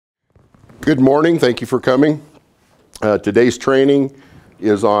Good morning. Thank you for coming. Today's training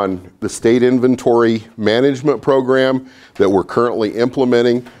is on the state inventory management program that we're currently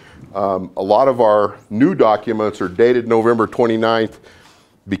implementing. A lot of our new documents are dated November 29th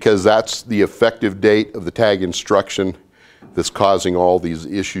because that's the effective date of the tag instruction that's causing all these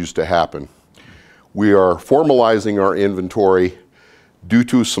issues to happen. We are formalizing our inventory due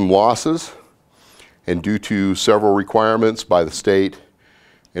to some losses and due to several requirements by the state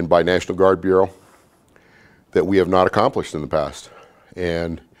and by National Guard Bureau that we have not accomplished in the past.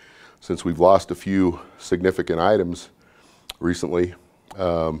 And since we've lost a few significant items recently,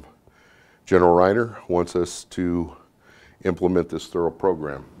 General Reiner wants us to implement this thorough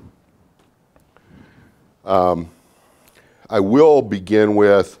program. I will begin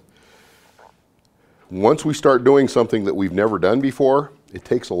with, once we start doing something that we've never done before, it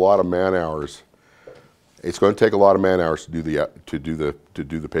takes a lot of man hours. It's going to take a lot of man hours to do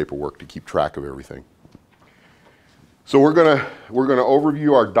the paperwork, to keep track of everything. So we're gonna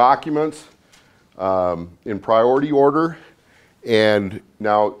overview our documents in priority order, and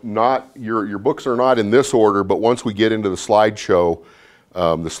now your books are not in this order, but once we get into the slideshow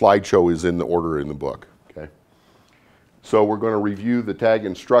is in the order in the book. Okay. So we're going to review the tag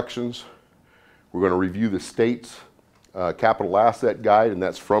instructions. We're going to review the state's capital asset guide, and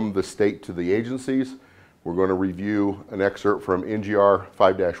that's from the state to the agencies. We're going to review an excerpt from NGR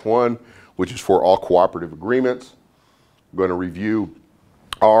 5-1, which is for all cooperative agreements. We're going to review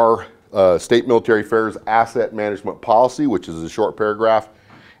our State Military Affairs Asset Management Policy, which is a short paragraph,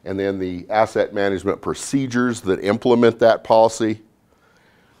 and then the asset management procedures that implement that policy.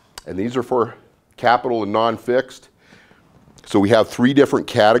 And these are for capital and non-fixed. So we have three different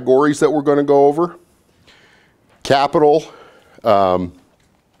categories that we're going to go over. Capital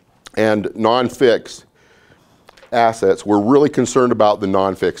and non-fixed assets. We're really concerned about the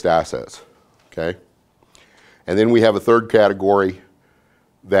non-fixed assets, okay? And then we have a third category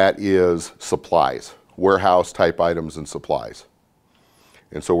that is supplies, warehouse type items and supplies.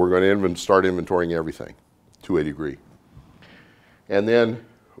 And so we're going to start inventorying everything to a degree. And then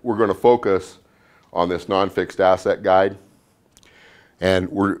we're going to focus on this non-fixed asset guide. And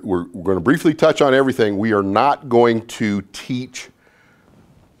we're going to briefly touch on everything. We are not going to teach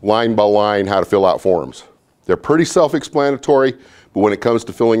line by line how to fill out forms. They're pretty self-explanatory, but when it comes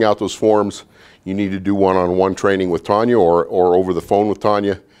to filling out those forms, you need to do one-on-one training with Tanya or over the phone with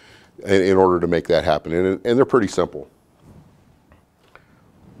Tanya in order to make that happen. And they're pretty simple.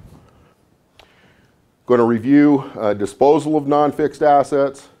 Going to review disposal of non-fixed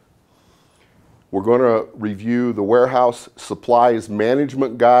assets. We're going to review the warehouse supplies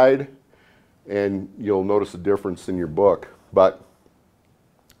management guide, and you'll notice a difference in your book. But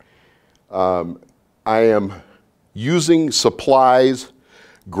I am using supplies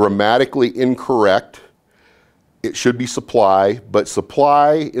grammatically incorrect. It should be supply, but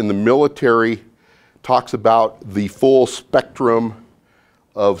supply in the military talks about the full spectrum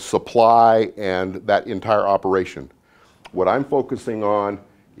of supply and that entire operation. What I'm focusing on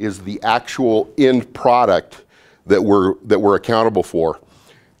is the actual end product that we're accountable for.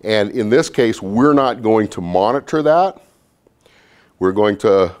 And in this case, we're not going to monitor that. We're going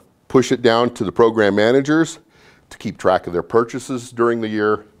to push it down to the program managers to keep track of their purchases during the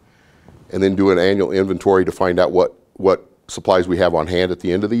year, and then do an annual inventory to find out what supplies we have on hand at the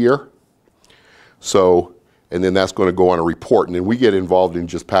end of the year. So, and then that's going to go on a report, and then we get involved in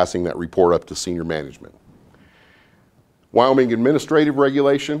just passing that report up to senior management. Wyoming Administrative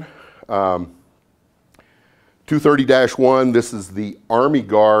Regulation, 230-1, this is the Army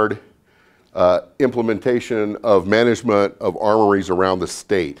Guard implementation of management of armories around the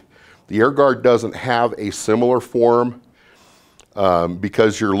state. The Air Guard doesn't have a similar form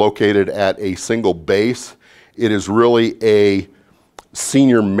because you're located at a single base. It is really a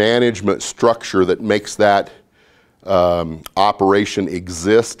senior management structure that makes that operation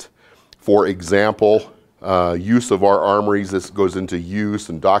exist. For example, use of our armories, this goes into use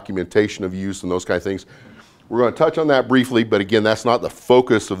and documentation of use and those kind of things. We're going to touch on that briefly, but again, that's not the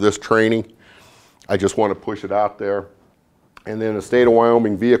focus of this training. I just want to push it out there. And then the State of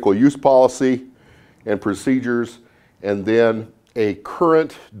Wyoming Vehicle Use Policy and Procedures, and then a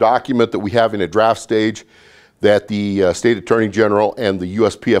current document that we have in a draft stage that the State Attorney General and the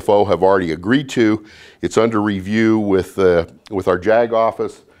USPFO have already agreed to. It's under review with our JAG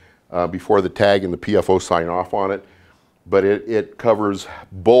office before the TAG and the PFO sign off on it. But it covers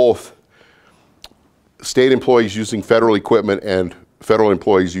both state employees using federal equipment and federal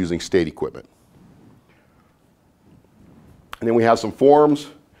employees using state equipment. And then we have some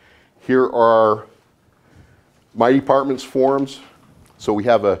forms. Here are my department's forms. So we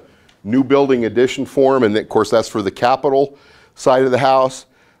have a new building addition form, and of course that's for the capital side of the house.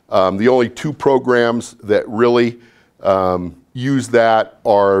 The only two programs that really use that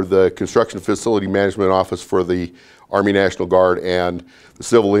are the Construction Facility Management Office for the Army National Guard and the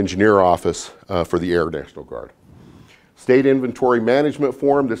Civil Engineer Office for the Air National Guard. State Inventory Management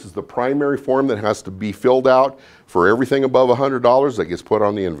Form, this is the primary form that has to be filled out for everything above $100 that gets put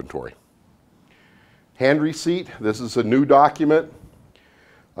on the inventory. Hand receipt, this is a new document.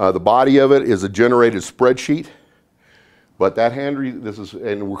 The body of it is a generated spreadsheet, but that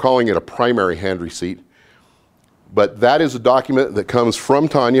and we're calling it a primary hand receipt. But that is a document that comes from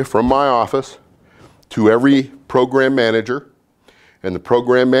Tanya, from my office, to every program manager, and the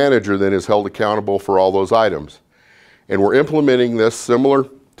program manager then is held accountable for all those items. And we're implementing this similar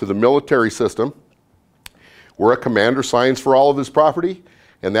to the military system, where a commander signs for all of his property,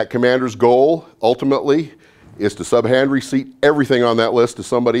 and that commander's goal ultimately is to sub-hand receipt everything on that list to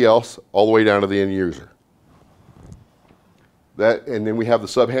somebody else, all the way down to the end user. And then we have the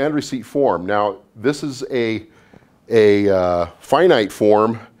sub-hand receipt form. Now, this is a finite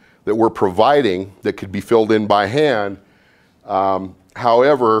form that we're providing that could be filled in by hand.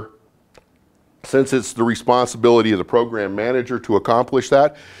 However, since it's the responsibility of the program manager to accomplish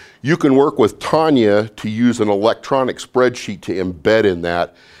that, you can work with Tanya to use an electronic spreadsheet to embed in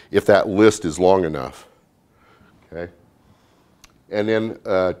that if that list is long enough. Okay? And then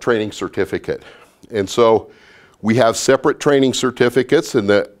training certificate. And so we have separate training certificates, and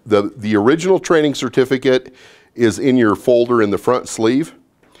the original training certificate is in your folder in the front sleeve.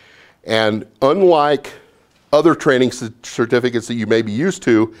 And unlike other training certificates that you may be used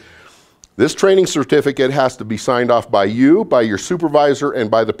to, this training certificate has to be signed off by you, by your supervisor,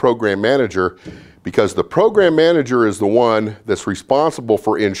 and by the program manager, because the program manager is the one that's responsible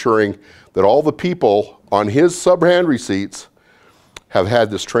for ensuring that all the people on his sub-hand receipts have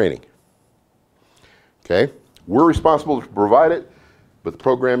had this training. Okay? We're responsible to provide it, but the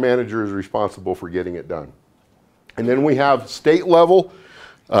program manager is responsible for getting it done. And then we have state level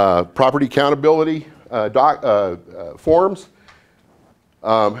property accountability forms.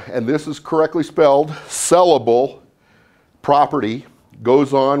 And this is correctly spelled. Sellable property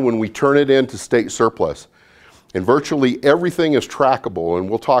goes on when we turn it into state surplus. And virtually everything is trackable, and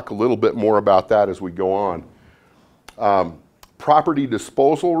we'll talk a little bit more about that as we go on. Property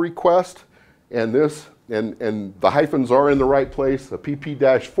disposal request, and the hyphens are in the right place, a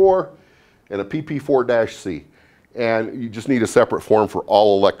PP-4 and a PP-4-C. And you just need a separate form for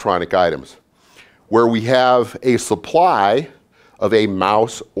all electronic items. Where we have a supply of a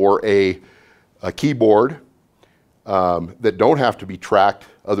mouse or a keyboard that don't have to be tracked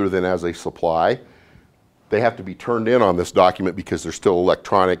other than as a supply, they have to be turned in on this document because they're still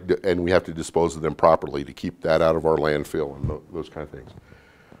electronic, and we have to dispose of them properly to keep that out of our landfill and those kind of things.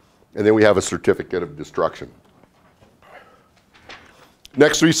 And then we have a certificate of destruction.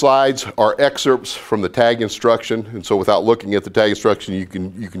 Next three slides are excerpts from the tag instruction, and so without looking at the tag instruction, you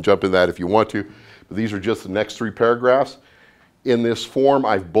can jump in that if you want to. But these are just the next three paragraphs. In this form,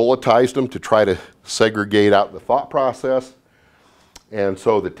 I've bulletized them to try to segregate out the thought process. And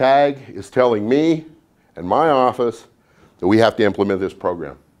so the tag is telling me and my office that we have to implement this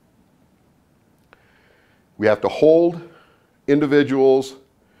program. We have to hold individuals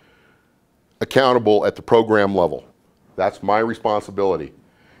accountable at the program level. That's my responsibility.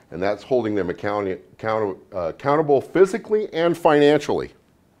 And that's holding them accountable physically and financially.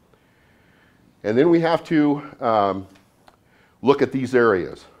 And then we have to look at these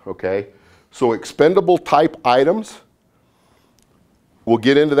areas, okay? So expendable type items, we'll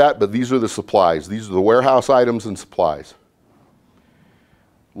get into that, but these are the supplies. These are the warehouse items and supplies.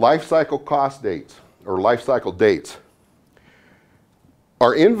 Life cycle cost dates, or life cycle dates.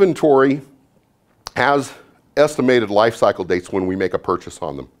 Our inventory has estimated life cycle dates when we make a purchase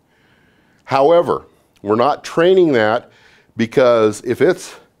on them. However, we're not training that, because if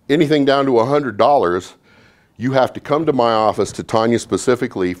it's anything down to $100, you have to come to my office, to Tanya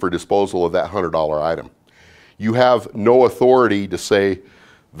specifically, for disposal of that $100 item. You have no authority to say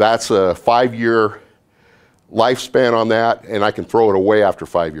that's a 5-year lifespan on that and I can throw it away after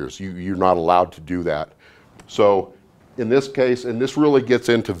 5 years. You're not allowed to do that. So in this case, and this really gets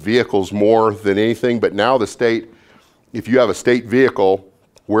into vehicles more than anything, but now the state, if you have a state vehicle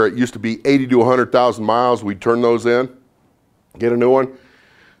where it used to be 80 to 100,000 miles, we'd turn those in, get a new one.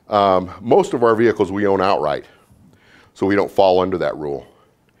 Most of our vehicles we own outright, so we don't fall under that rule.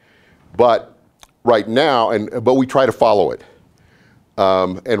 But right now, but we try to follow it.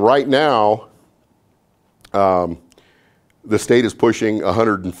 And right now, the state is pushing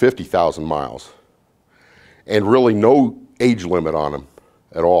 150,000 miles, and really no age limit on them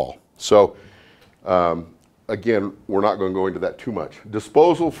at all. So again, we're not going to go into that too much.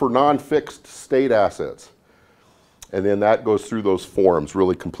 Disposal for non-fixed state assets. And then that goes through those forms,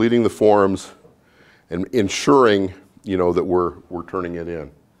 really completing the forms and ensuring, you know, that we're turning it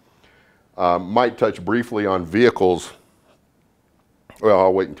in. Might touch briefly on vehicles. Well,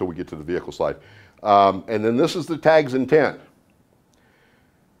 I'll wait until we get to the vehicle slide. And then this is the tag's intent.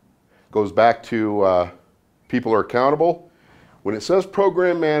 Goes back to people are accountable. When it says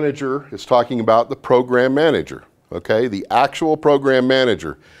program manager, it's talking about the program manager, okay? The actual program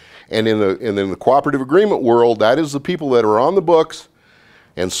manager. And in the cooperative agreement world, that is the people that are on the books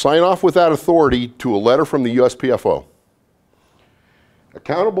and sign off with that authority to a letter from the USPFO.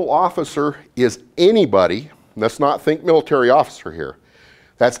 Accountable officer is anybody, let's not think military officer here,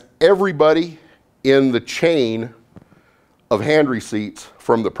 that's everybody in the chain of hand receipts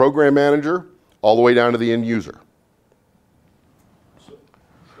from the program manager all the way down to the end user. So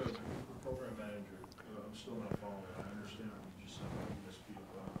the program manager, I'm still not following. I understand what you just said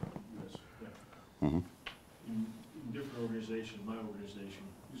about USPFO. In different organizations, my organization,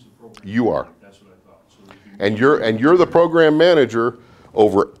 who's the program You manager? are. That's what I thought. So And you're the program manager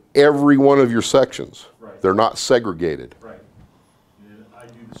over every one of your sections. Right. They're not segregated. right. And then I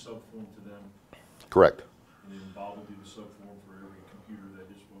do the subform to them, Correct. and then Bob will do the subform for every computer that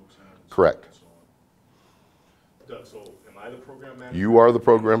his folks have. And Correct. So on. Doug, so am I the program manager? You are the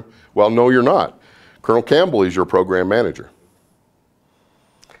program. Well, no, you're not. Colonel Campbell is your program manager.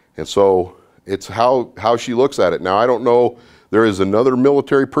 And so it's how she looks at it. Now, I don't know, there is another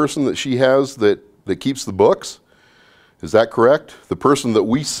military person that she has that keeps the books. Is that correct? The person that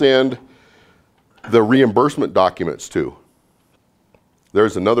we send the reimbursement documents to.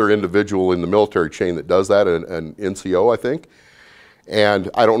 There's another individual in the military chain that does that, an NCO, I think.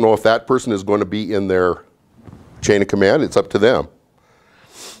 And I don't know if that person is going to be in their chain of command. It's up to them.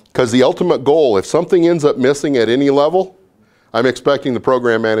 Because the ultimate goal, if something ends up missing at any level, I'm expecting the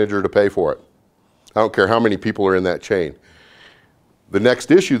program manager to pay for it. I don't care how many people are in that chain. The next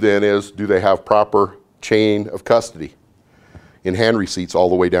issue then is, do they have proper chain of custody in hand receipts all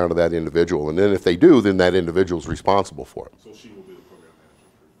the way down to that individual? And then if they do, then that individual is responsible for it. So she will be the program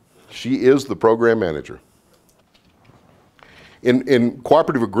manager. She is the program manager. In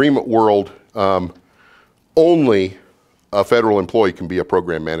cooperative agreement world, only a federal employee can be a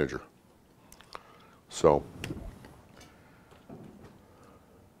program manager. So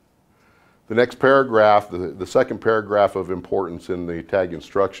the next paragraph, the second paragraph of importance in the tag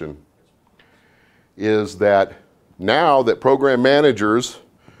instruction is that now that program managers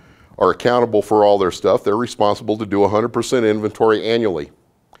are accountable for all their stuff, they're responsible to do 100% inventory annually.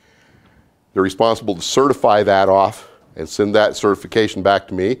 They're responsible to certify that off and send that certification back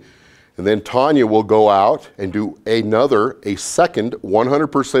to me. And then Tanya will go out and do a second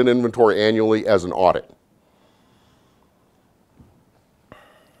 100% inventory annually as an audit.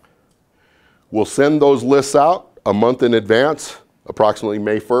 We'll send those lists out a month in advance, approximately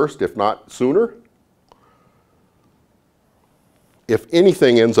May 1st, if not sooner. If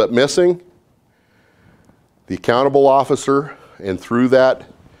anything ends up missing, the accountable officer, and through that,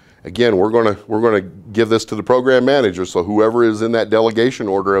 again, we're going to give this to the program manager, so whoever is in that delegation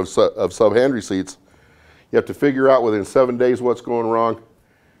order of sub-hand receipts, you have to figure out within 7 days what's going wrong.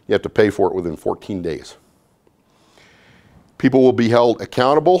 You have to pay for it within 14 days. People will be held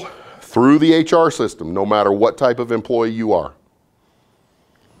accountable through the HR system, no matter what type of employee you are.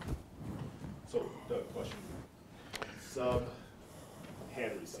 So, Doug, question.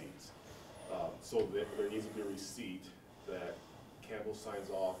 Sub-hand receipts. So there needs to be a receipt that Campbell signs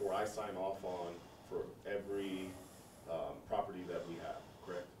off, or I sign off on, for every property that we have,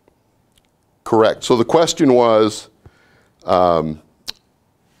 correct? Correct. So the question was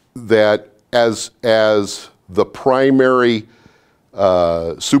that as the primary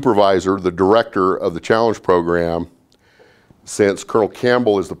supervisor, the director of the challenge program, since Colonel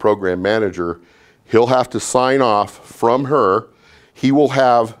Campbell is the program manager, he'll have to sign off from her. He will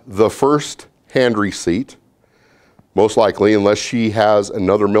have the first hand receipt, most likely, unless she has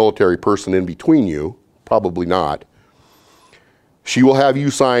another military person in between you, probably not. She will have you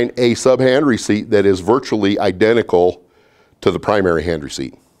sign a sub-hand receipt that is virtually identical to the primary hand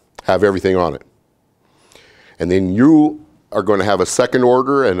receipt, have everything on it. And then you are going to have a second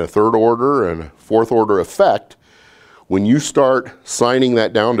order and a third order and a fourth order effect when you start signing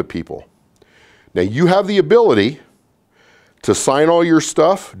that down to people. Now, you have the ability to sign all your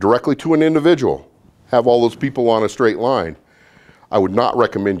stuff directly to an individual, have all those people on a straight line. I would not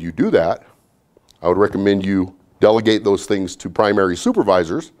recommend you do that. I would recommend you delegate those things to primary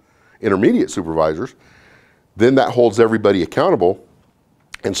supervisors, intermediate supervisors. Then that holds everybody accountable.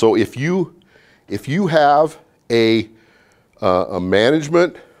 And so if you have a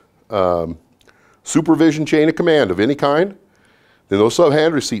management supervision chain of command of any kind, then those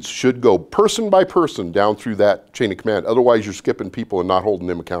sub-hand receipts should go person by person down through that chain of command. Otherwise, you're skipping people and not holding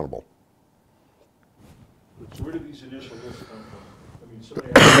them accountable. So where do these initial lists come from? I mean, somebody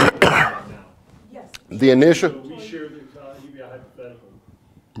has to now. Yes. The initial, So we share the, give you a hypothetical.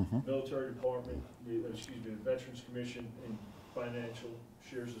 Military department, the Veterans Commission and financial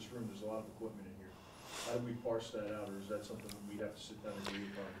shares this room. There's a lot of equipment in here. How do we parse that out, or is that something we have to sit down and agree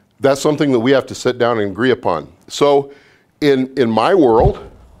upon? that's something that we have to sit down and agree upon. So in my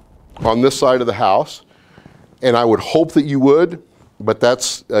world, on this side of the house, and I would hope that you would, but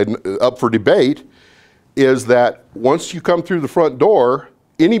that's up for debate, is that once you come through the front door,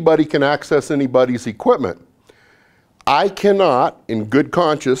 anybody can access anybody's equipment. I cannot, in good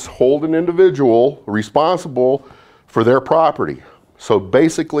conscience, hold an individual responsible for their property. So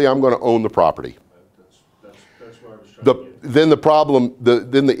basically, I'm going to own the property. That's where I was trying to get. Then the problem,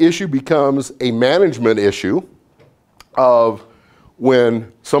 then the issue becomes a management issue of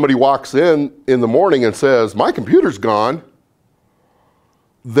when somebody walks in the morning and says, my computer's gone,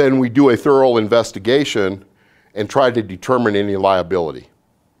 then we do a thorough investigation and try to determine any liability.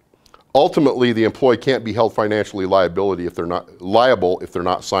 Ultimately, the employee can't be held financially liable if they're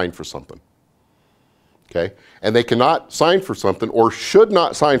not signed for something. Okay? And they cannot sign for something or should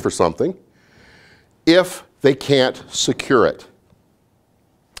not sign for something if they can't secure it,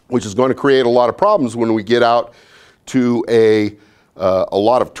 which is going to create a lot of problems when we get out to a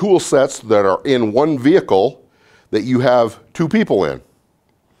lot of tool sets that are in one vehicle that you have two people in.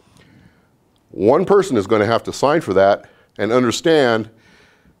 One person is going to have to sign for that and understand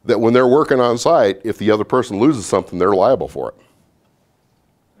that when they're working on site, if the other person loses something, they're liable for it.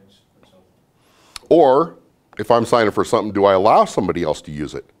 Thanks. That's helpful. Or, if I'm signing for something, do I allow somebody else to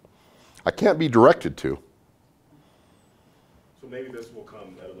use it? I can't be directed to. So maybe this will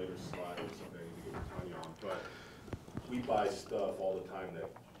come at a later slide, or something I need to get with Tanya on, but we buy stuff all the time that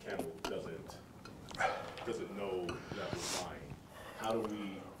Campbell doesn't know that we're buying. How do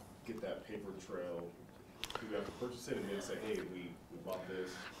we get that paper trail? Do we have to purchase it and then say, hey, we bought this?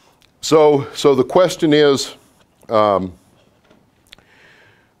 So the question is,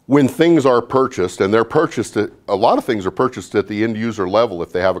 when things are purchased, and they're purchased at, a lot of things are purchased at the end user level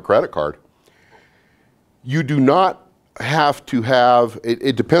if they have a credit card, you do not have to have,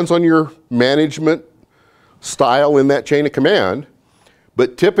 it depends on your management style in that chain of command,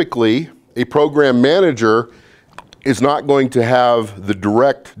 but typically a program manager is not going to have the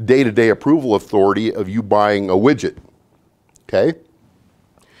direct day-to-day approval authority of you buying a widget, okay?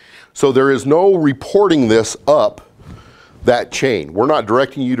 So there is no reporting this up that chain. We're not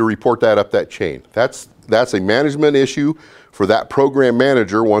directing you to report that up that chain. That's a management issue for that program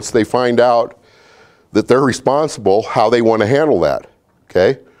manager once they find out that they're responsible, how they want to handle that,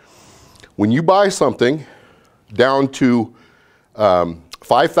 okay? When you buy something down to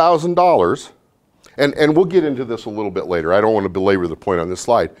 $5,000, and we'll get into this a little bit later. I don't want to belabor the point on this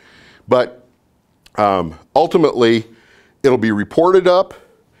slide. But ultimately, it'll be reported up.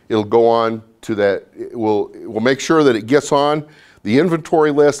 It'll go on to that. We'll make sure that it gets on the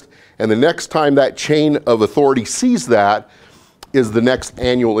inventory list. And the next time that chain of authority sees that is the next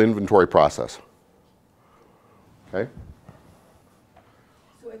annual inventory process. Okay?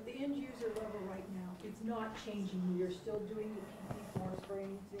 So at the end user level right now, it's not changing. You're still doing the PP4s for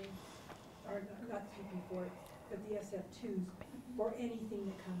anything, or not the PP4, but the SF2s for anything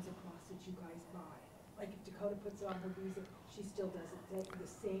that comes across that you guys buy. Like if Dakota puts it on her visa, she still does it the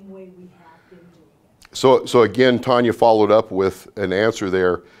same way we have been doing it. So again, Tanya followed up with an answer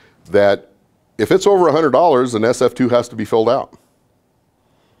there that if it's over $100, an SF2 has to be filled out.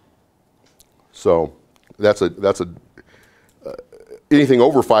 So that's anything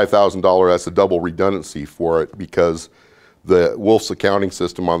over $5,000, that's a double redundancy for it because the Wolf's accounting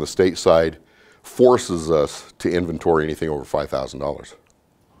system on the state side forces us to inventory anything over $5,000,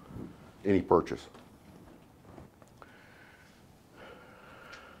 any purchase.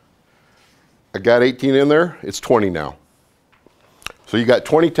 I got 18 in there, it's 20 now. So you got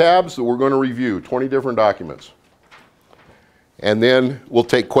 20 tabs that we're going to review, 20 different documents. And then we'll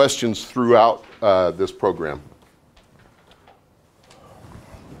take questions throughout this program.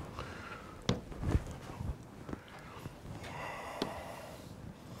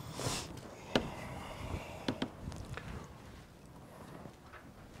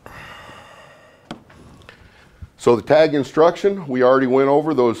 So the tag instruction, we already went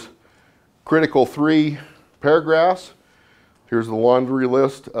over those critical 3 paragraphs. Here's the laundry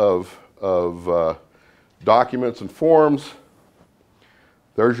list of documents and forms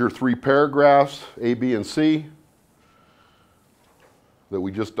There's your 3 paragraphs, A, B, and C, that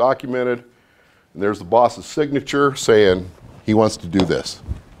we just documented. And there's the boss's signature saying he wants to do this.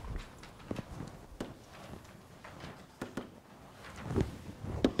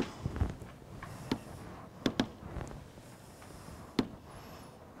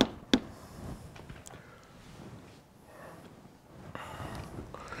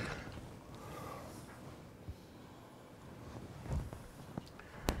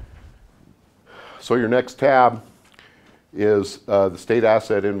 So your next tab is the State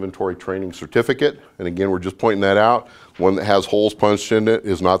Asset Inventory Training Certificate. And again, we're just pointing that out. One that has holes punched in it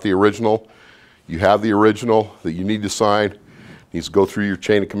is not the original. You have the original that you need to sign. It needs to go through your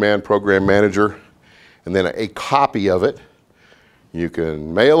chain of command program manager. And then a copy of it. You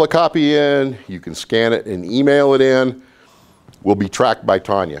can mail a copy in, you can scan it and email it in. Will be tracked by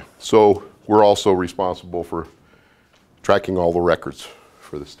Tanya. So we're also responsible for tracking all the records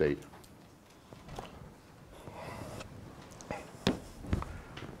for the state.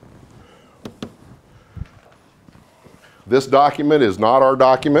 This document is not our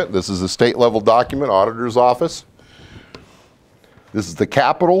document. This is a state level document, Auditor's Office. This is the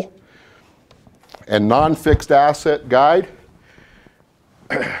capital and non-fixed asset guide.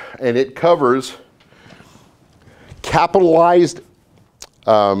 And it covers capitalized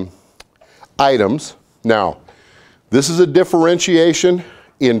items. Now, this is a differentiation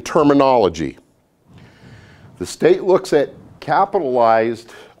in terminology. The state looks at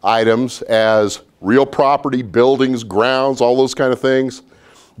capitalized items as real property, buildings, grounds, all those kind of things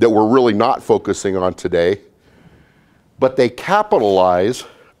that we're really not focusing on today. But they capitalize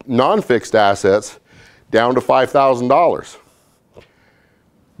non-fixed assets down to $5,000.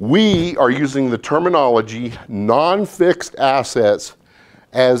 We are using the terminology non-fixed assets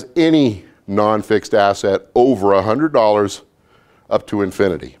as any non-fixed asset over $100 up to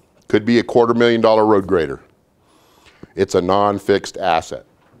infinity. Could be a $250,000 road grader. It's a non-fixed asset.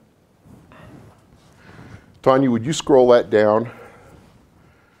 Tanya, would you scroll that down?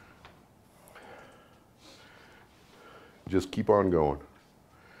 Just keep on going.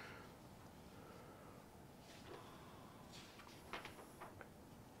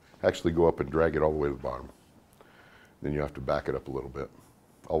 Actually go up and drag it all the way to the bottom. Then you have to back it up a little bit,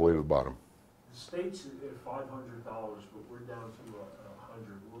 all the way to the bottom. The state's at $500, but we're down to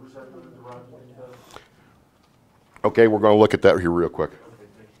 100. What was that number derived into? Okay, we're going to look at that here real quick. Okay,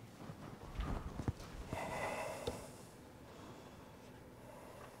 thank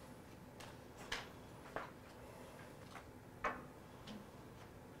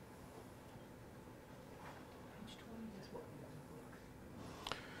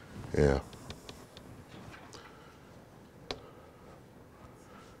you. Yeah.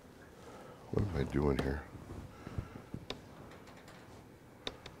 What am I doing here?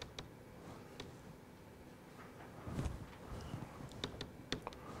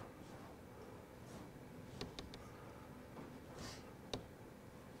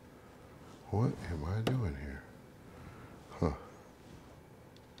 What am I doing here? Huh.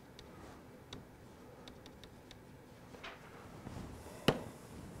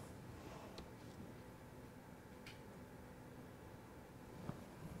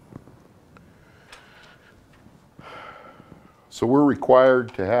 So we're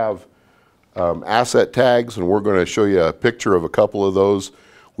required to have asset tags, and we're going to show you a picture of a couple of those.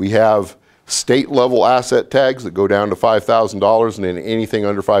 We have state level asset tags that go down to $5,000, and then anything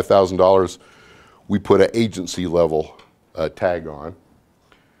under $5,000 we put an agency level tag on.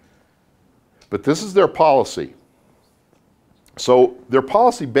 But this is their policy. So their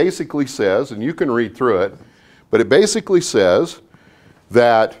policy basically says, and you can read through it, but it basically says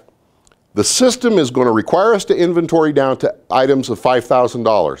that the system is going to require us to inventory down to items of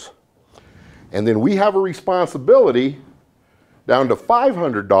 $5,000. And then we have a responsibility down to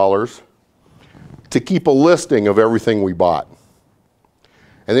 $500 to keep a listing of everything we bought.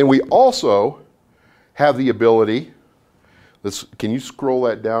 And then we also have the ability, can you scroll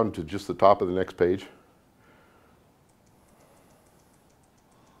that down to just the top of the next page?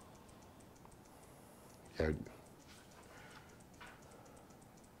 Yeah.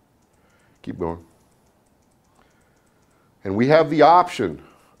 Keep going. And we have the option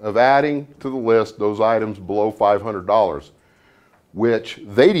of adding to the list those items below $500, which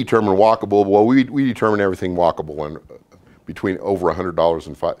they determine walkable. Well, we determine everything walkable and between over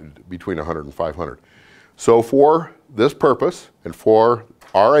 $100 and between $100 and $500. So for this purpose and for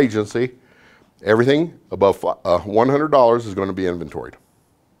our agency, everything above $100 is going to be inventoried.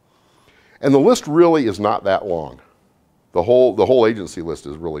 And the list really is not that long. The whole agency list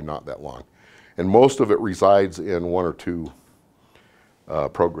is really not that long. And most of it resides in one or two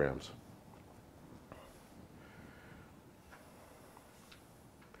programs.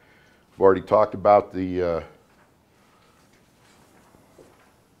 I've already talked about the,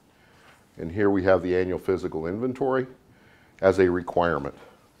 and here we have the annual physical inventory as a requirement.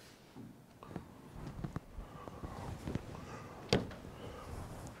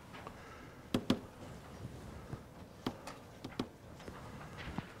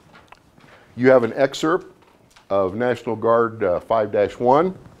 You have an excerpt of National Guard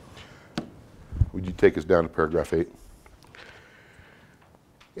 5-1. Would you take us down to paragraph 8?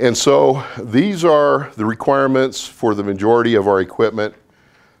 And so these are the requirements for the majority of our equipment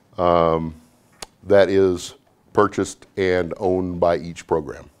that is purchased and owned by each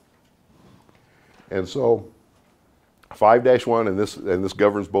program. And so 5-1, and this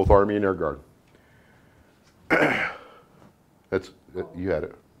governs both Army and Air Guard. You had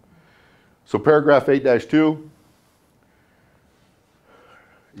it. So paragraph 8-2,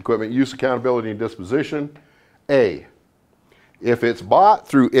 equipment use, accountability, and disposition. A, if it's bought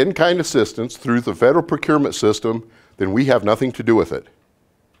through in-kind assistance through the federal procurement system, then we have nothing to do with it.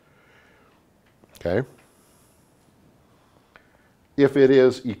 Okay? If it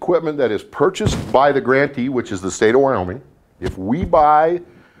is equipment that is purchased by the grantee, which is the state of Wyoming, if we buy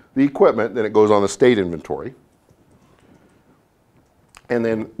the equipment, then it goes on the state inventory. And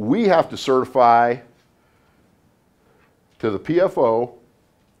then we have to certify to the PFO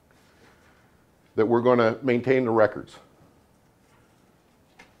that we're going to maintain the records.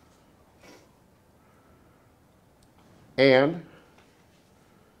 And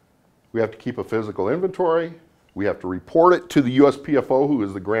we have to keep a physical inventory. We have to report it to the US PFO, who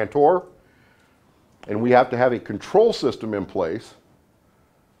is the grantor. And we have to have a control system in place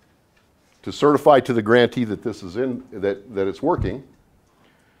to certify to the grantee that this is that it's working.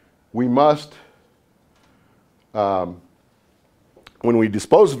 We must, when we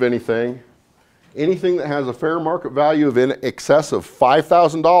dispose of anything that has a fair market value of in excess of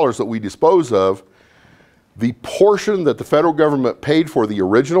 $5,000 that we dispose of, the portion that the federal government paid for the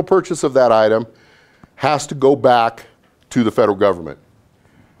original purchase of that item has to go back to the federal government.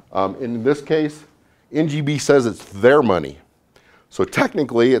 In this case, NGB says it's their money. So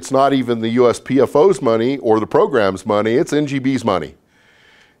technically, it's not even the US PFO's money or the program's money, it's NGB's money.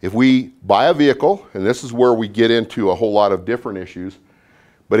 If we buy a vehicle, and this is where we get into a whole lot of different issues,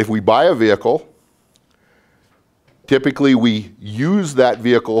 but if we buy a vehicle, typically we use that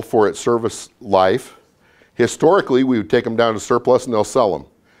vehicle for its service life. Historically, we would take them down to surplus and they'll sell them.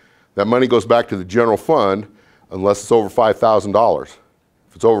 That money goes back to the general fund unless it's over $5,000.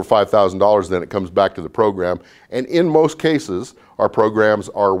 If it's over $5,000, then it comes back to the program. And in most cases, our programs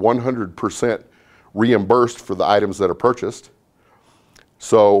are 100% reimbursed for the items that are purchased.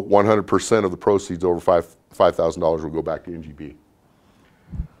 So 100% of the proceeds over $5,000 will go back to NGB.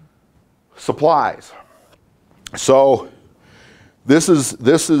 Supplies. So this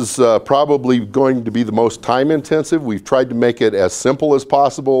is probably going to be the most time intensive. We've tried to make it as simple as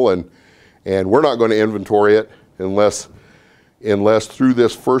possible, and we're not going to inventory it unless through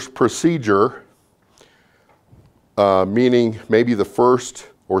this first procedure, meaning maybe the first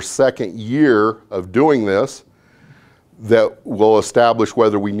or second year of doing this, that will establish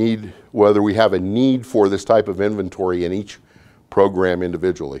whether we have a need for this type of inventory in each program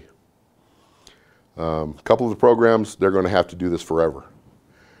individually. A couple of the programs, they're going to have to do this forever.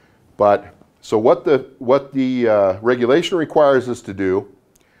 But so what the regulation requires us to do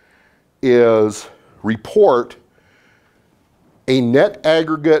is report a net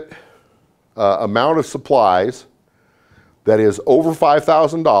aggregate amount of supplies that is over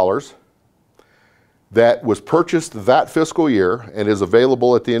 $5,000 that was purchased that fiscal year and is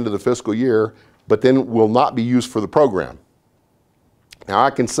available at the end of the fiscal year, but then will not be used for the program. Now I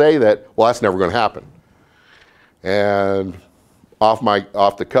can say that, well, that's never going to happen. And off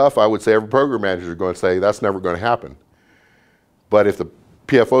the cuff, I would say every program manager is going to say that's never going to happen. But if the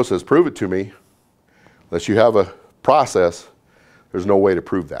PFO says prove it to me, unless you have a process, there's no way to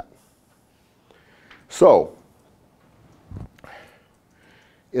prove that. So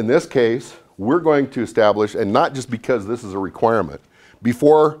in this case, we're going to establish, and not just because this is a requirement,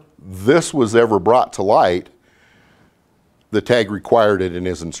 before this was ever brought to light, the tag required it in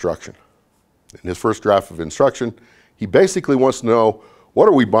his instruction. In his first draft of instruction, he basically wants to know, what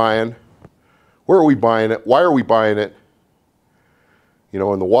are we buying? Where are we buying it? Why are we buying it? You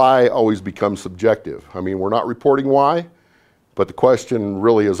know, and the why always becomes subjective. I mean, we're not reporting why, but the question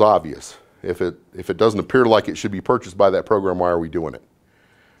really is obvious. If it doesn't appear like it should be purchased by that program, why are we doing it?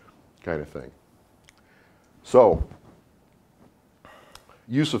 Kind of thing. So,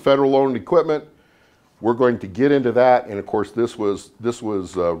 use of federal owned equipment. we're going to get into that, and of course this was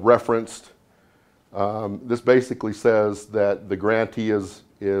referenced. This basically says that the grantee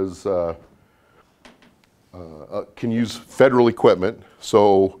can use federal equipment.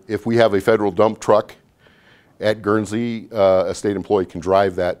 So if we have a federal dump truck at Guernsey, a state employee can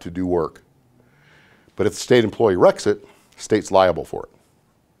drive that to do work. But if the state employee wrecks it, the state's liable for it.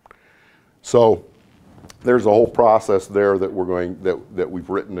 So there's a whole process there that we've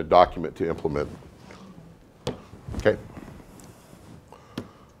written a document to implement. Okay.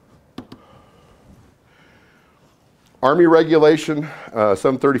 Army Regulation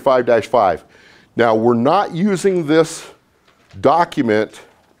 735-5. Now, we're not using this document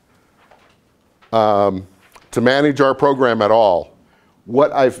to manage our program at all.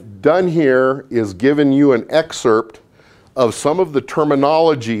 What I've done here is given you an excerpt of some of the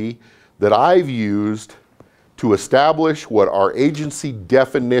terminology that I've used to establish what our agency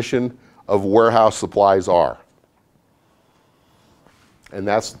definition of warehouse supplies are. And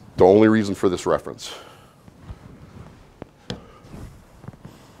that's the only reason for this reference.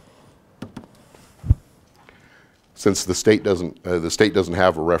 Since the state doesn't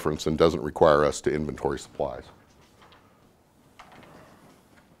have a reference and doesn't require us to inventory supplies.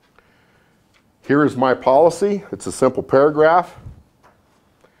 Here is my policy. It's a simple paragraph.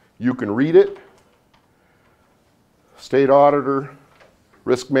 You can read it. State auditor,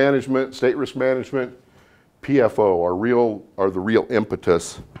 risk management, state risk management, PFO are the real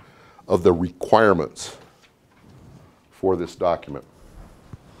impetus of the requirements for this document,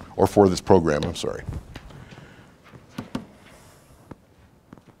 or for this program, I'm sorry.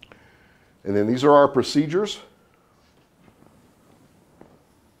 And then these are our procedures.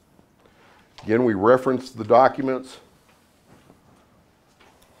 Again, we reference the documents.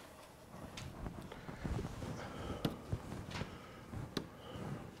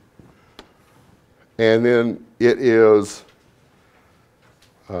 And then it is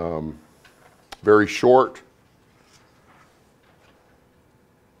very short.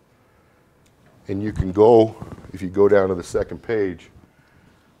 And you can go, if you go down to the second page,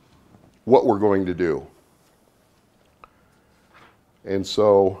 what we're going to do. And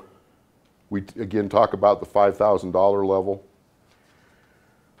so we again talk about the $5,000 level.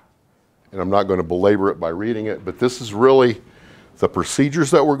 And I'm not going to belabor it by reading it, but this is really the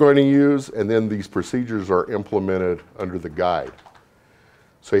procedures that we're going to use, and then these procedures are implemented under the guide.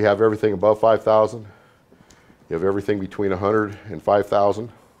 So you have everything above 5,000. You have everything between 100 and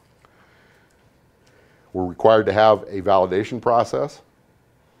 5,000. We're required to have a validation process.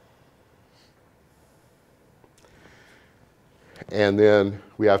 And then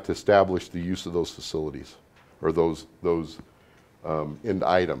we have to establish the use of those facilities, or those end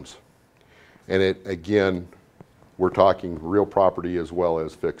items. And it, again, we're talking real property as well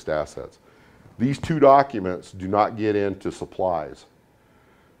as fixed assets. These two documents do not get into supplies.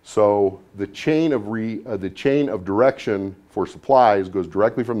 So the chain of direction for supplies goes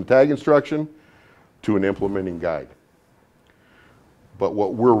directly from the tag instruction to an implementing guide. But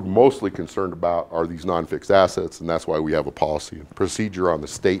what we're mostly concerned about are these non-fixed assets, and that's why we have a policy and procedure on the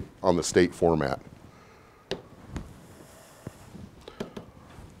state format.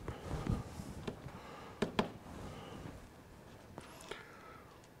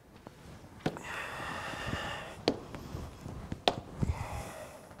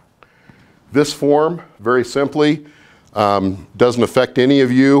 This form, very simply, doesn't affect any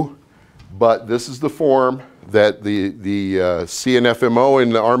of you, but this is the form that the CNFMO in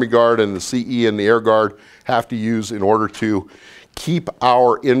the Army Guard and the CE in the Air Guard have to use in order to keep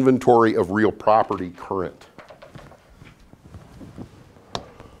our inventory of real property current.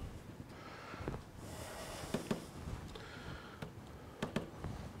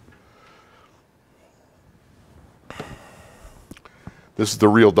 This is the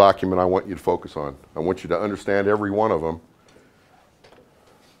real document I want you to focus on. I want you to understand every one of them.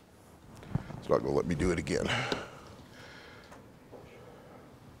 It's not going to let me do it again.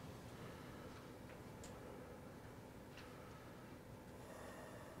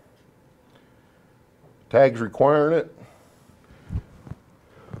 Tags requiring it.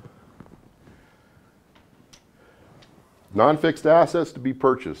 Non-fixed assets to be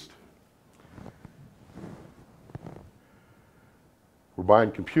purchased. We're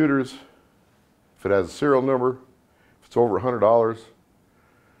buying computers. If it has a serial number, if it's over $100,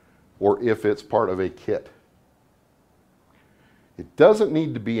 or if it's part of a kit. It doesn't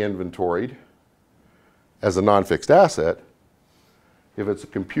need to be inventoried as a non-fixed asset if it's a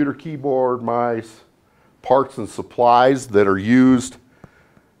computer, keyboard, mice, parts and supplies that are used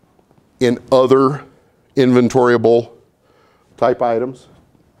in other inventoriable type items.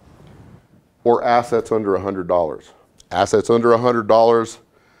 or assets under $100. Assets under $100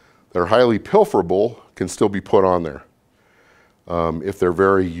 that are highly pilferable can still be put on there. If they're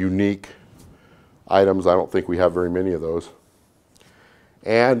very unique items, I don't think we have very many of those.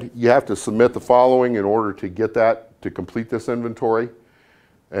 And you have to submit the following in order to get that, to complete this inventory.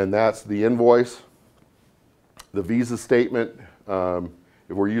 And that's the invoice, the Visa statement, if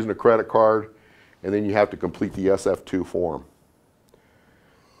we're using a credit card, and then you have to complete the SF2 form.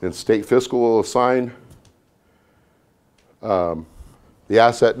 Then state fiscal will assign the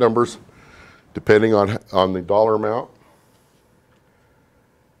asset numbers depending on the dollar amount.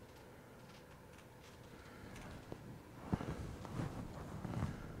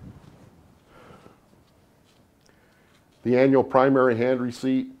 The annual primary hand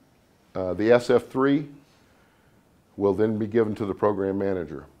receipt, the SF3, will then be given to the program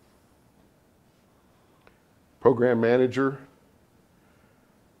manager. Program manager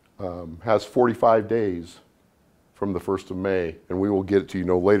has 45 days from the 1st of May, and we will get it to you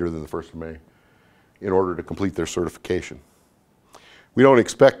no later than the 1st of May in order to complete their certification. We don't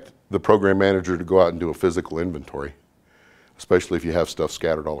expect the program manager to go out and do a physical inventory, especially if you have stuff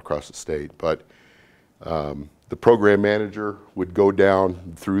scattered all across the state. But the program manager would go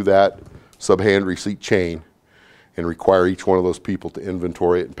down through that sub-hand receipt chain and require each one of those people to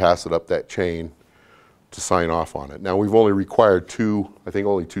inventory it and pass it up that chain to sign off on it. Now, we've only required I think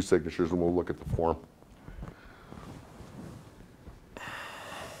only two signatures, and we'll look at the form.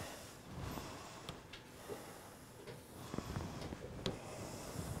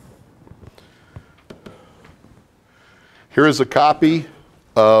 Here is a copy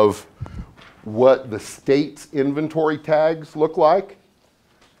of what the state's inventory tags look like.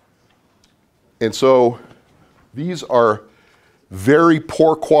 And so these are very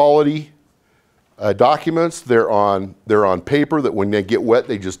poor quality documents. They're on paper that when they get wet,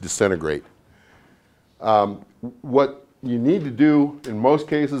 they just disintegrate. What you need to do in most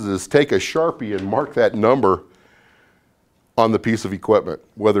cases is take a Sharpie and mark that number on the piece of equipment,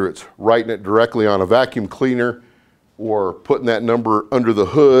 whether it's writing it directly on a vacuum cleaner or putting that number under the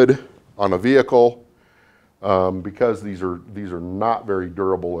hood on a vehicle, because these are not very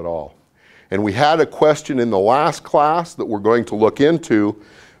durable at all. And we had a question in the last class that we're going to look into,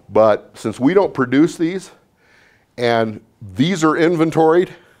 but since we don't produce these, and these are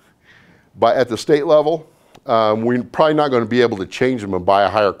inventoried at the state level, we're probably not going to be able to change them and buy a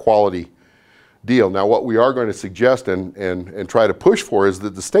higher quality deal. Now, what we are going to suggest and try to push for is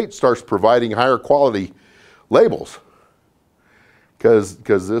that the state starts providing higher quality labels, because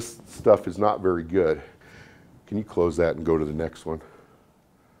this stuff is not very good. Can you close that and go to the next one?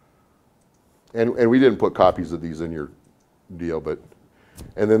 And we didn't put copies of these in your deal,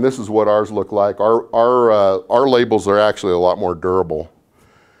 and then this is what ours look like. Our labels are actually a lot more durable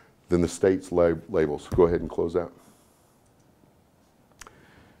than the state's labels. Go ahead and close that.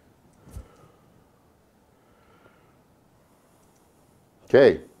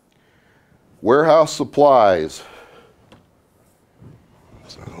 Okay, warehouse supplies.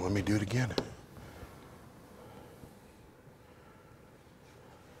 So let me do it again.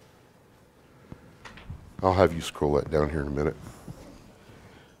 I'll have you scroll that down here in a minute.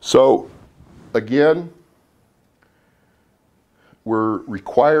 So again, we're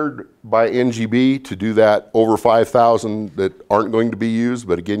required by NGB to do that over 5,000 that aren't going to be used,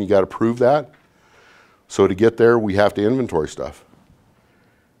 but again, you got to prove that. So to get there, we have to inventory stuff.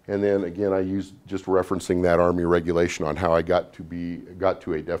 And then again, I use just referencing that Army regulation on how I got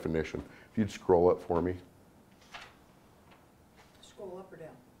to a definition. If you'd scroll up for me. Scroll up or down?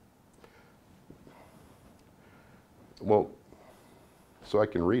 Well, so I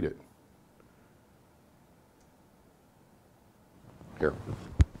can read it. Here.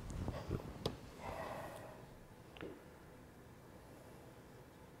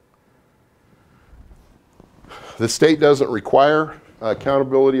 The state doesn't require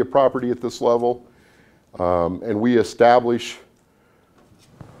accountability of property at this level, and we establish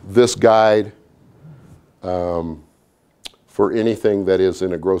this guide for anything that is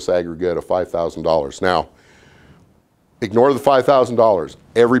in a gross aggregate of $5,000. Now, ignore the $5,000.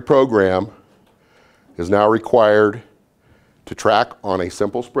 Every program is now required to track on a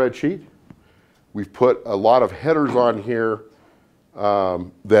simple spreadsheet. We've put a lot of headers on here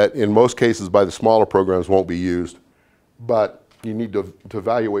that in most cases by the smaller programs won't be used, but you need to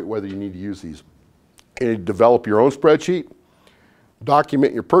evaluate whether you need to use these. You need to develop your own spreadsheet,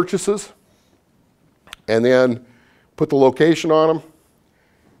 document your purchases, and then put the location on them,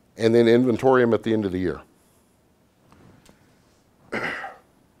 and then inventory them at the end of the year.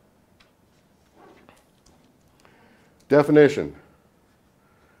 Definition.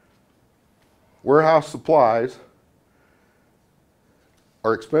 Warehouse supplies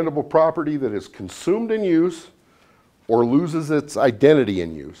are expendable property that is consumed in use or loses its identity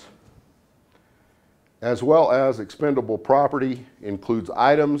in use, as well as expendable property includes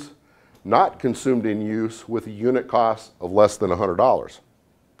items not consumed in use with a unit cost of less than $100.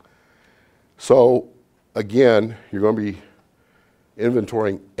 So again, you're going to be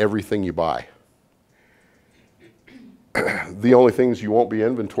inventorying everything you buy. The only things you won't be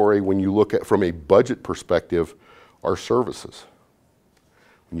inventory when you look at from a budget perspective are services.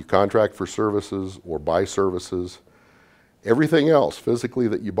 When you contract for services or buy services, everything else physically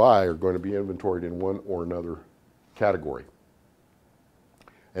that you buy are going to be inventoried in one or another category.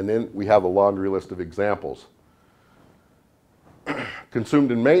 And then we have a laundry list of examples.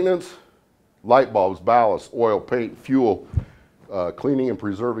 Consumed in maintenance, light bulbs, ballast, oil, paint, fuel, cleaning and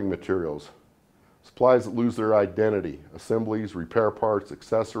preserving materials. Supplies that lose their identity, assemblies, repair parts,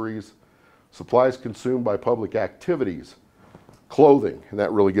 accessories, supplies consumed by public activities, clothing, and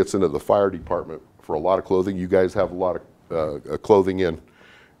that really gets into the fire department for a lot of clothing. You guys have a lot of clothing in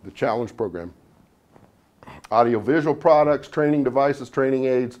the challenge program. Audiovisual products, training devices, training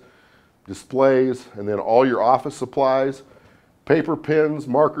aids, displays, and then all your office supplies, paper, pens,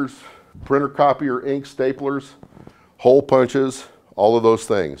 markers, printer, copier, ink, staplers, hole punches, all of those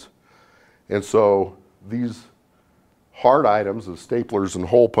things. And so these hard items of staplers and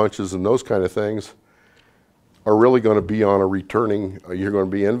hole punches and those kind of things are really going to be on a returning, you're going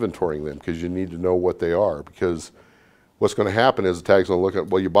to be inventorying them because you need to know what they are. Because what's going to happen is the tag's going to look at,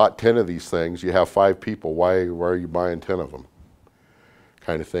 well, you bought 10 of these things, you have 5 people, why are you buying 10 of them?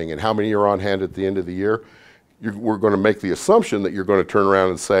 Kind of thing. And how many are on hand at the end of the year? We're going to make the assumption that you're going to turn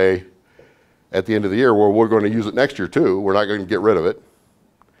around and say at the end of the year, well, we're going to use it next year too, we're not going to get rid of it.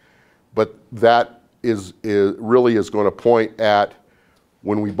 But that really is going to point at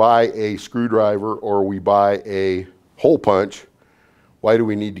when we buy a screwdriver or we buy a hole punch, why do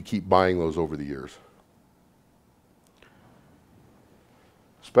we need to keep buying those over the years?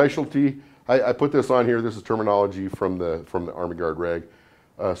 Specialty, I put this on here, this is terminology from the Army Guard reg.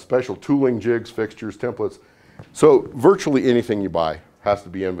 Special tooling, jigs, fixtures, templates. So virtually anything you buy has to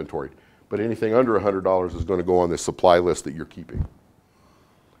be inventoried, but anything under $100 is going to go on this supply list that you're keeping.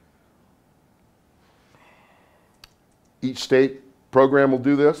 Each state program will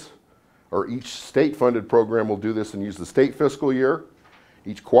do this, or each state-funded program will do this and use the state fiscal year.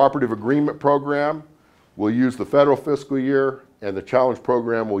 Each cooperative agreement program will use the federal fiscal year, and the challenge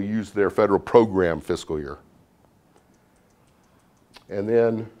program will use their federal program fiscal year. And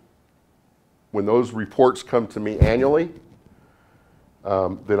then when those reports come to me annually,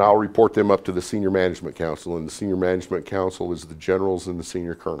 then I'll report them up to the Senior Management Council, and the Senior Management Council is the generals and the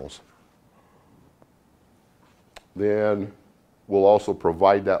senior colonels. Then we'll also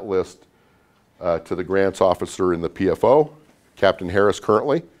provide that list to the grants officer in the PFO, Captain Harris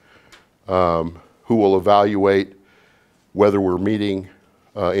currently, who will evaluate whether we're meeting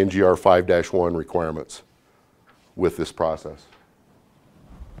NGR 5-1 requirements with this process.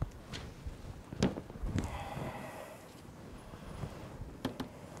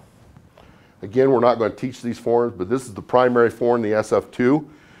 Again, we're not going to teach these forms, but this is the primary form, the SF2. You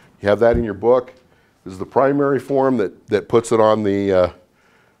have that in your book. This is the primary form that puts it on the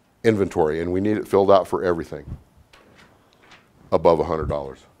inventory, and we need it filled out for everything above $100. Doug,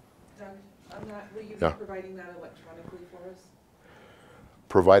 on that, will you be providing that electronically for us?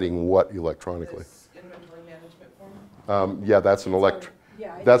 Providing what electronically? This inventory management form? Yeah, that's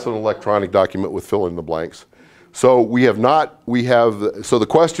an electronic document with fill in the blanks. So we have not, so the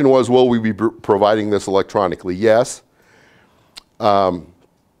question was, will we be providing this electronically? Yes.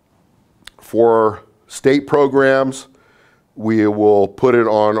 For state programs, we will put it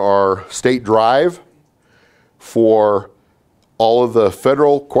on our state drive. For all of the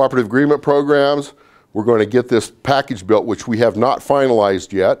federal cooperative agreement programs, we're going to get this package built, which we have not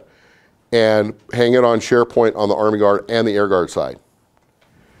finalized yet, and hang it on SharePoint on the Army Guard and the Air Guard side.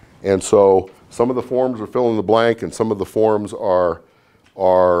 And so some of the forms are fill in the blank, and some of the forms are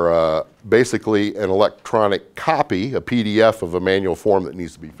basically an electronic copy, a PDF of a manual form that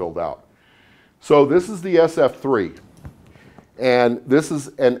needs to be filled out. So this is the SF3, and this is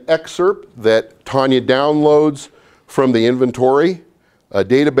an excerpt that Tanya downloads from the inventory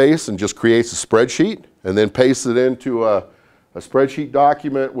database and just creates a spreadsheet and then pastes it into a spreadsheet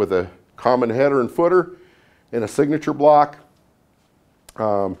document with a common header and footer and a signature block.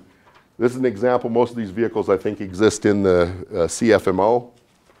 This is an example. Most of these vehicles, I think, exist in the CFMO.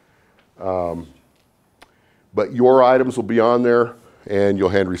 But your items will be on there, and you'll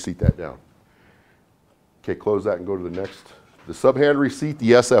hand receipt that down. Okay, close that and go to the next. The sub-hand receipt,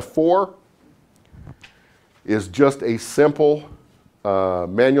 the SF4. is just a simple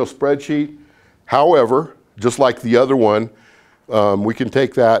manual spreadsheet. However, just like the other one, we can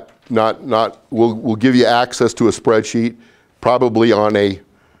take that, we'll give you access to a spreadsheet, probably on a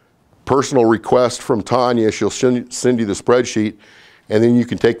personal request from Tanya. She'll send you the spreadsheet, and then you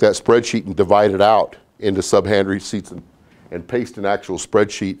can take that spreadsheet and divide it out into sub-hand receipts and paste an actual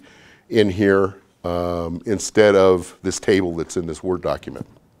spreadsheet in here instead of this table that's in this Word document.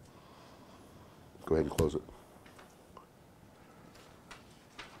 Go ahead and close it.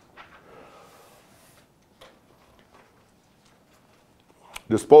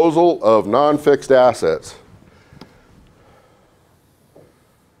 Disposal of non-fixed assets.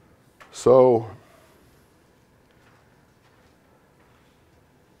 So,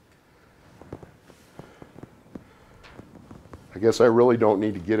 I guess I really don't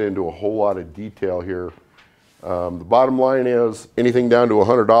need to get into a whole lot of detail here. The bottom line is anything down to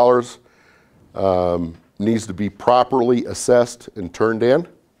 $100 needs to be properly assessed and turned in.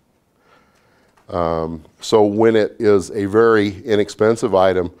 So when it is a very inexpensive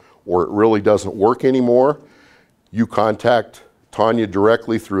item or it really doesn't work anymore, you contact Tanya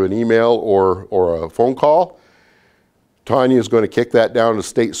directly through an email or a phone call. Tanya is going to kick that down to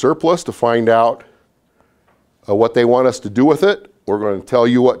state surplus to find out what they want us to do with it. We're going to tell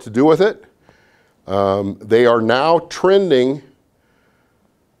you what to do with it. They are now trending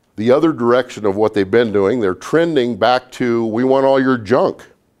the other direction of what they've been doing. They're trending back to, we want all your junk.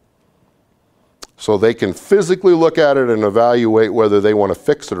 So they can physically look at it and evaluate whether they want to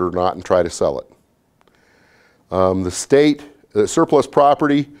fix it or not and try to sell it. The surplus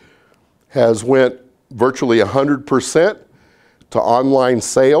property has went virtually 100% to online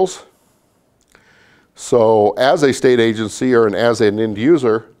sales. So as a state agency or as an end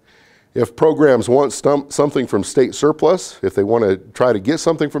user, if programs want something from state surplus, if they want to try to get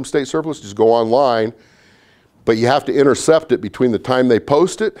something from state surplus, just go online. But you have to intercept it between the time they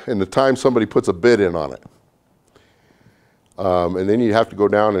post it and the time somebody puts a bid in on it. And then you have to go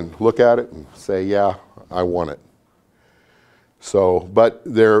down and look at it and say, yeah, I want it. So, but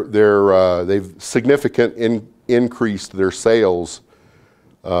they've significantly increased their sales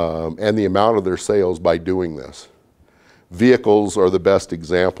and the amount of their sales by doing this. Vehicles are the best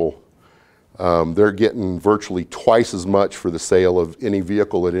example. They're getting virtually twice as much for the sale of any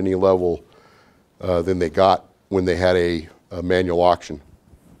vehicle at any level than they got when they had a manual auction,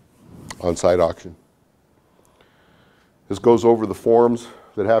 on-site auction. This goes over the forms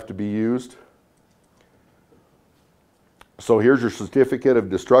that have to be used. So here's your certificate of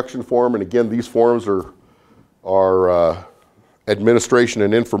destruction form, and again, these forms are administration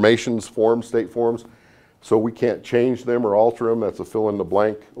and information forms, state forms, so we can't change them or alter them. That's a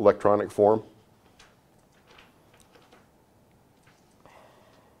fill-in-the-blank electronic form.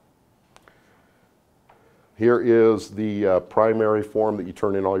 Here is the primary form that you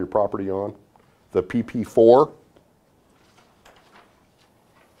turn in all your property on, the PP4.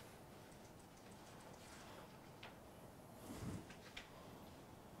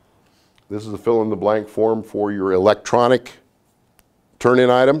 This is a fill-in-the-blank form for your electronic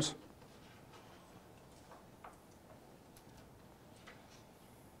turn-in items.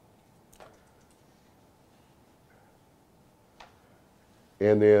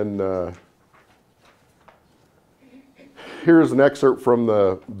 And then here's an excerpt from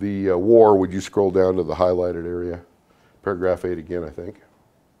the war. Would you scroll down to the highlighted area? Paragraph 8 again, I think.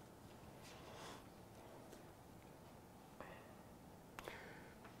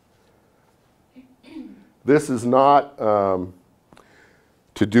 This is not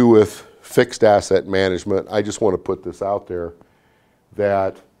to do with fixed asset management. I just want to put this out there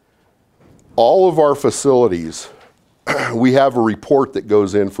that all of our facilities, we have a report that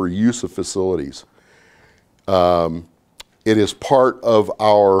goes in for use of facilities. It is part of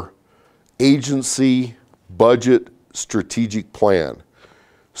our agency budget strategic plan.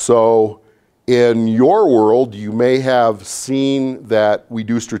 So in your world, you may have seen that we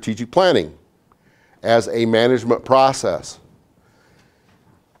do strategic planning as a management process.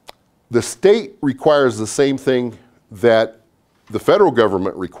 The state requires the same thing that the federal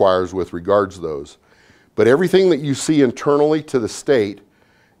government requires with regards to those. But everything that you see internally to the state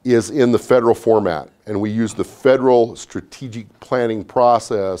is in the federal format. And we use the federal strategic planning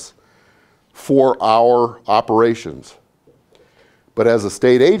process for our operations. But as a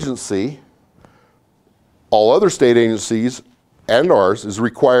state agency, all other state agencies and ours is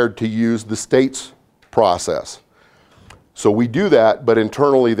required to use the state's process. So we do that, but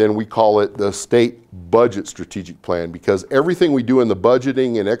internally then we call it the state budget strategic plan, because everything we do in the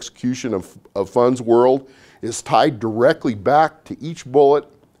budgeting and execution of funds world is tied directly back to each bullet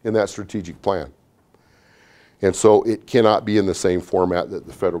in that strategic plan. And so it cannot be in the same format that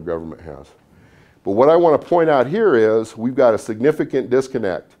the federal government has. But what I want to point out here is we've got a significant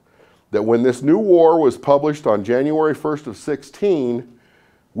disconnect. That when this new war was published on January 1st of 16,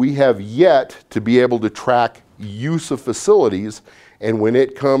 we have yet to be able to track use of facilities, and when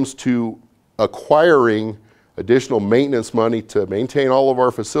it comes to acquiring additional maintenance money to maintain all of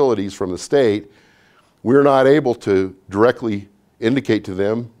our facilities from the state, we're not able to directly indicate to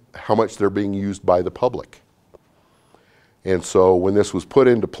them how much they're being used by the public. And so when this was put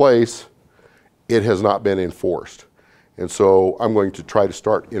into place, it has not been enforced. And so I'm going to try to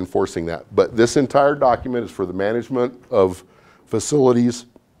start enforcing that. But this entire document is for the management of facilities,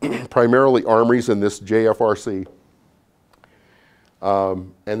 primarily armories in this JFRC.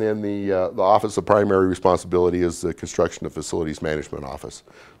 And then the Office of Primary Responsibility is the Construction of Facilities Management Office.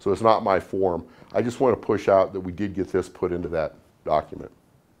 So it's not my form. I just want to push out that we did get this put into that document.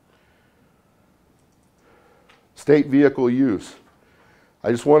 State vehicle use. I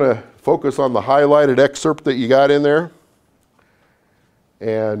just want to focus on the highlighted excerpt that you got in there.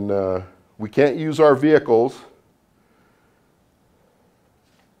 And we can't use our vehicles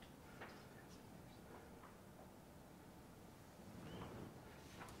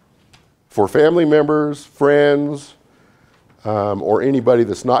for family members, friends, or anybody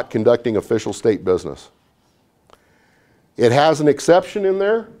that's not conducting official state business. It has an exception in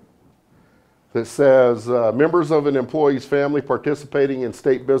there that says members of an employee's family participating in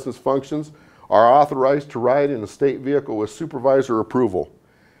state business functions are authorized to ride in a state vehicle with supervisor approval.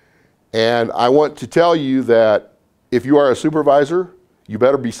 And I want to tell you that if you are a supervisor, you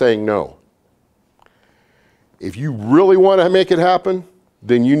better be saying no. If you really want to make it happen,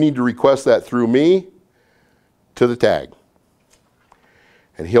 then you need to request that through me to the tag.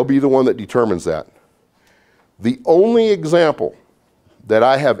 And he'll be the one that determines that. The only example that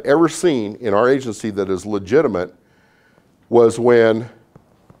I have ever seen in our agency that is legitimate was when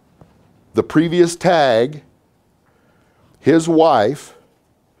the previous tag, his wife,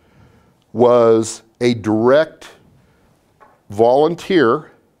 was a direct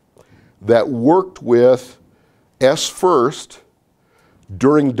volunteer that worked with S First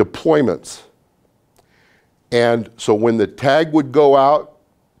during deployments. And so when the tag would go out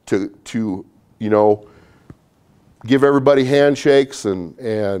to you know, give everybody handshakes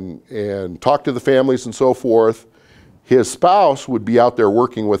and talk to the families and so forth, his spouse would be out there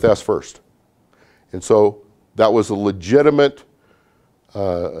working with S First. And so that was a legitimate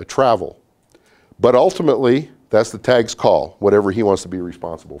travel. But ultimately, that's the tag's call, whatever he wants to be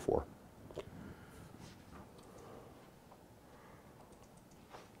responsible for.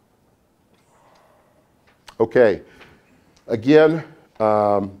 Okay, again,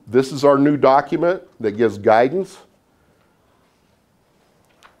 this is our new document that gives guidance.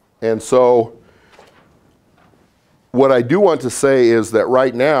 And so what I do want to say is that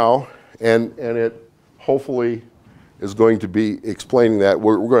right now, and it hopefully is going to be explaining that,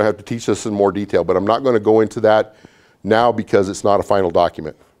 we're going to have to teach this in more detail, but I'm not going to go into that now because it's not a final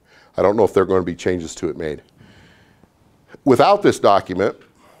document. I don't know if there are going to be changes to it made. Without this document,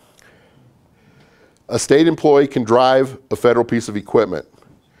 a state employee can drive a federal piece of equipment.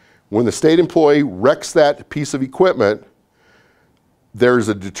 When the state employee wrecks that piece of equipment, there's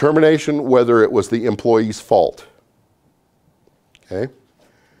a determination whether it was the employee's fault. Okay?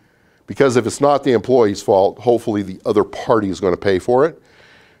 Because if it's not the employee's fault, hopefully the other party is going to pay for it.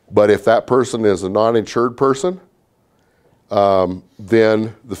 But if that person is a non-insured person,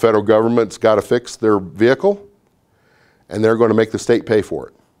 then the federal government's got to fix their vehicle, and they're going to make the state pay for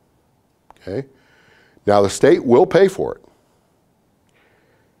it. Okay? Now the state will pay for it.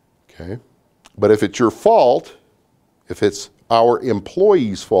 Okay? But if it's your fault, if it's our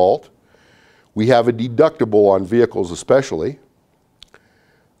employee's fault, we have a deductible on vehicles especially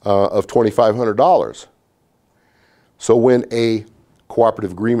of $2,500. So when a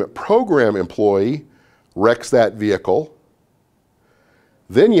cooperative agreement program employee wrecks that vehicle,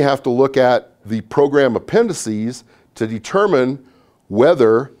 then you have to look at the program appendices to determine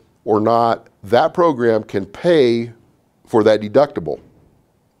whether or not that program can pay for that deductible.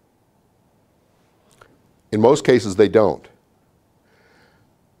 In most cases, they don't.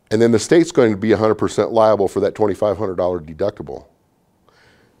 And then the state's going to be 100% liable for that $2,500 deductible.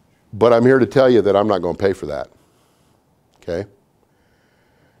 But I'm here to tell you that I'm not going to pay for that. Okay?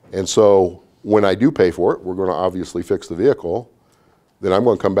 And so when I do pay for it, we're going to obviously fix the vehicle, then I'm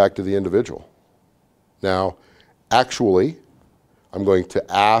going to come back to the individual. Now, actually, I'm going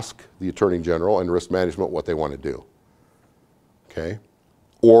to ask the Attorney General and Risk Management what they want to do. Okay?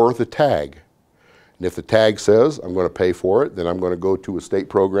 Or the tag. And if the tag says I'm going to pay for it, then I'm going to go to a state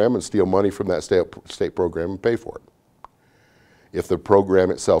program and steal money from that state program and pay for it, if the program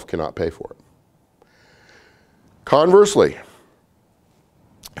itself cannot pay for it. Conversely,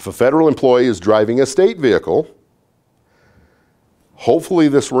 if a federal employee is driving a state vehicle, hopefully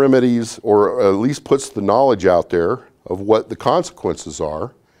this remedies, or at least puts the knowledge out there of what the consequences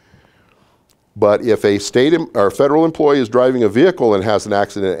are. But if a state or federal employee is driving a vehicle and has an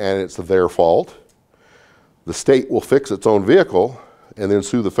accident and it's their fault, the state will fix its own vehicle and then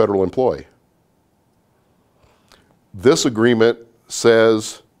sue the federal employee. This agreement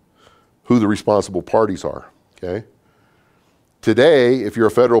says who the responsible parties are, okay? Today, if you're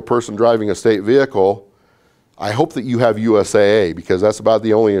a federal person driving a state vehicle, I hope that you have USAA, because that's about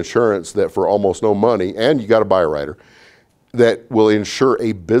the only insurance that for almost no money, and you got to buy a rider, that will insure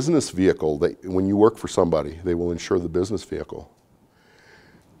a business vehicle. That when you work for somebody, they will insure the business vehicle.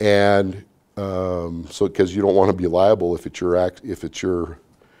 And so, because you don't want to be liable if it's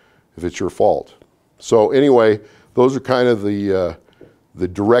your fault. So anyway, those are kind of the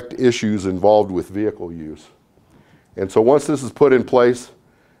direct issues involved with vehicle use. And so once this is put in place,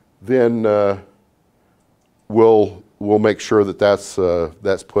 then we'll make sure that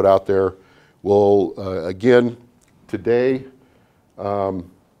that's put out there. We'll again today, that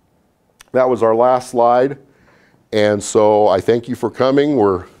was our last slide, and so I thank you for coming.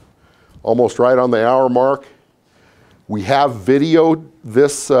 We're almost right on the hour mark. We have videoed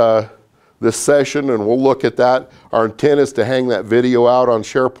this this session, and we'll look at that. Our intent is to hang that video out on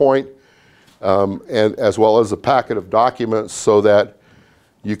SharePoint, and as well as a packet of documents so that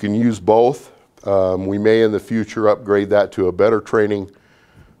you can use both. We may in the future upgrade that to a better training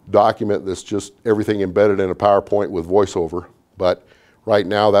document that's just everything embedded in a PowerPoint with voiceover. But right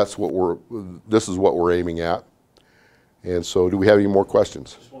now, this is what we're aiming at. And so, do we have any more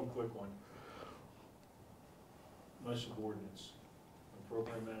questions? Just one quick one. My subordinates, I'm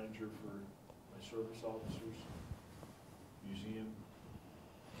program manager for my service officers, museum,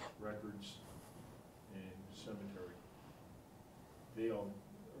 records, and cemetery. Are they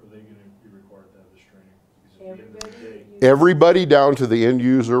going to be required to have this training? Because at the end of the day, Everybody down to the end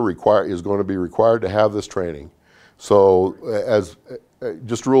user is going to be required to have this training. So as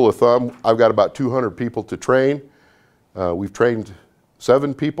just rule of thumb, I've got about 200 people to train. We've trained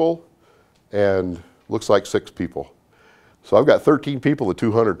 7 people and looks like 6 people. So I've got 13 people to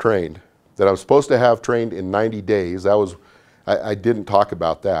 200 trained that I'm supposed to have trained in 90 days. That was, I didn't talk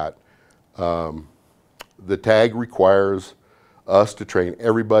about that. The tag requires us to train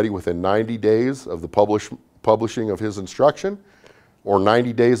everybody within 90 days of the publishing of his instruction, or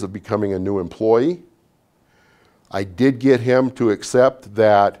 90 days of becoming a new employee. I did get him to accept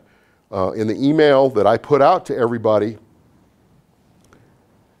that in the email that I put out to everybody,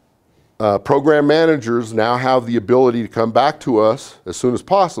 program managers now have the ability to come back to us as soon as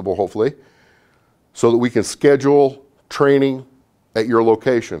possible, hopefully, so that we can schedule training at your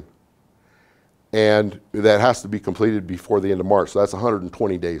location. And that has to be completed before the end of March, so that's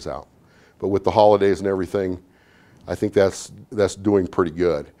 120 days out. But with the holidays and everything, I think that's doing pretty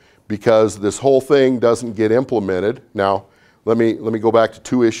good. Because this whole thing doesn't get implemented. Now, let me go back to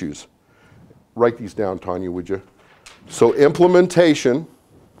 2 issues. Write these down, Tanya, would you? So implementation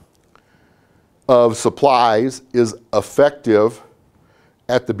of supplies is effective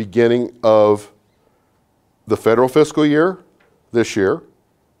at the beginning of the federal fiscal year, this year,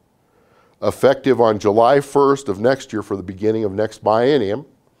 effective on July 1st of next year for the beginning of next biennium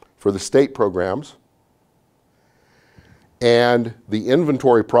for the state programs, and the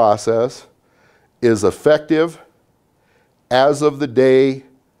inventory process is effective as of the day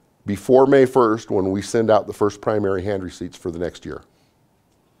before May 1st when we send out the first primary hand receipts for the next year.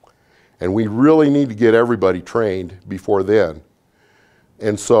 And we really need to get everybody trained before then.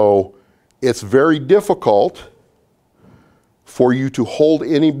 And so it's very difficult for you to hold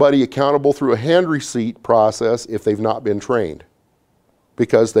anybody accountable through a hand receipt process if they've not been trained,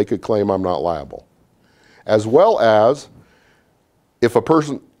 because they could claim I'm not liable. As well as if a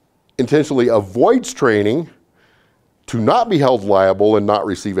person intentionally avoids training to not be held liable and not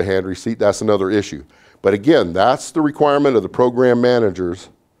receive a hand receipt, that's another issue. But again, that's the requirement of the program managers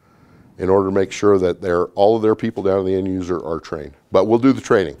in order to make sure that all of their people down to the end user are trained. But we'll do the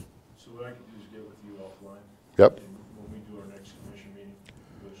training. So what I can do is get with you offline. Yep. And when we do our next commission meeting,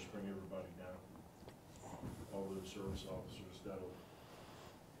 we'll just bring everybody down. All the service officers,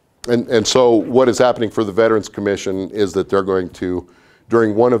 And so what is happening for the Veterans Commission is that they're going to,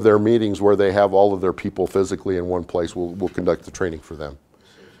 during one of their meetings where they have all of their people physically in one place, we'll conduct the training for them.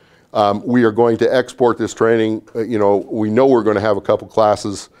 We are going to export this training. We know we're going to have a couple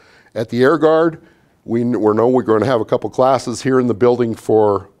classes at the Air Guard. We know we're going to have a couple classes here in the building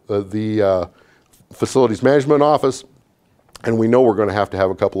for the facilities management office, and we know we're going to have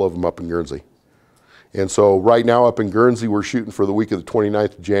a couple of them up in Guernsey. And so right now up in Guernsey, we're shooting for the week of the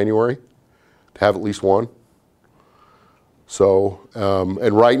 29th of January to have at least one. So,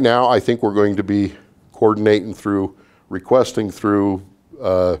 and right now I think we're going to be coordinating through, requesting through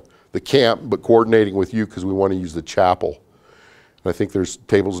the camp, but coordinating with you because we want to use the chapel. And I think there's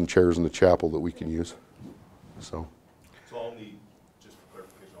tables and chairs in the chapel that we can use. So I'll need, just for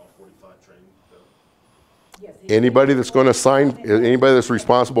clarification, all 45 trained though? Yes. anybody that's going to sign, anybody that's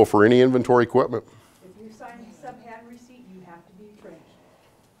responsible for any inventory equipment. If you sign a sub-hand receipt, you have to be trained.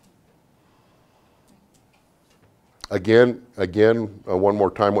 Again, one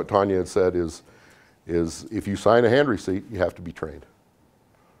more time, what Tanya had said is if you sign a hand receipt, you have to be trained.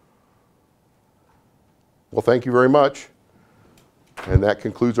 Well, thank you very much. And that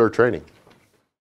concludes our training.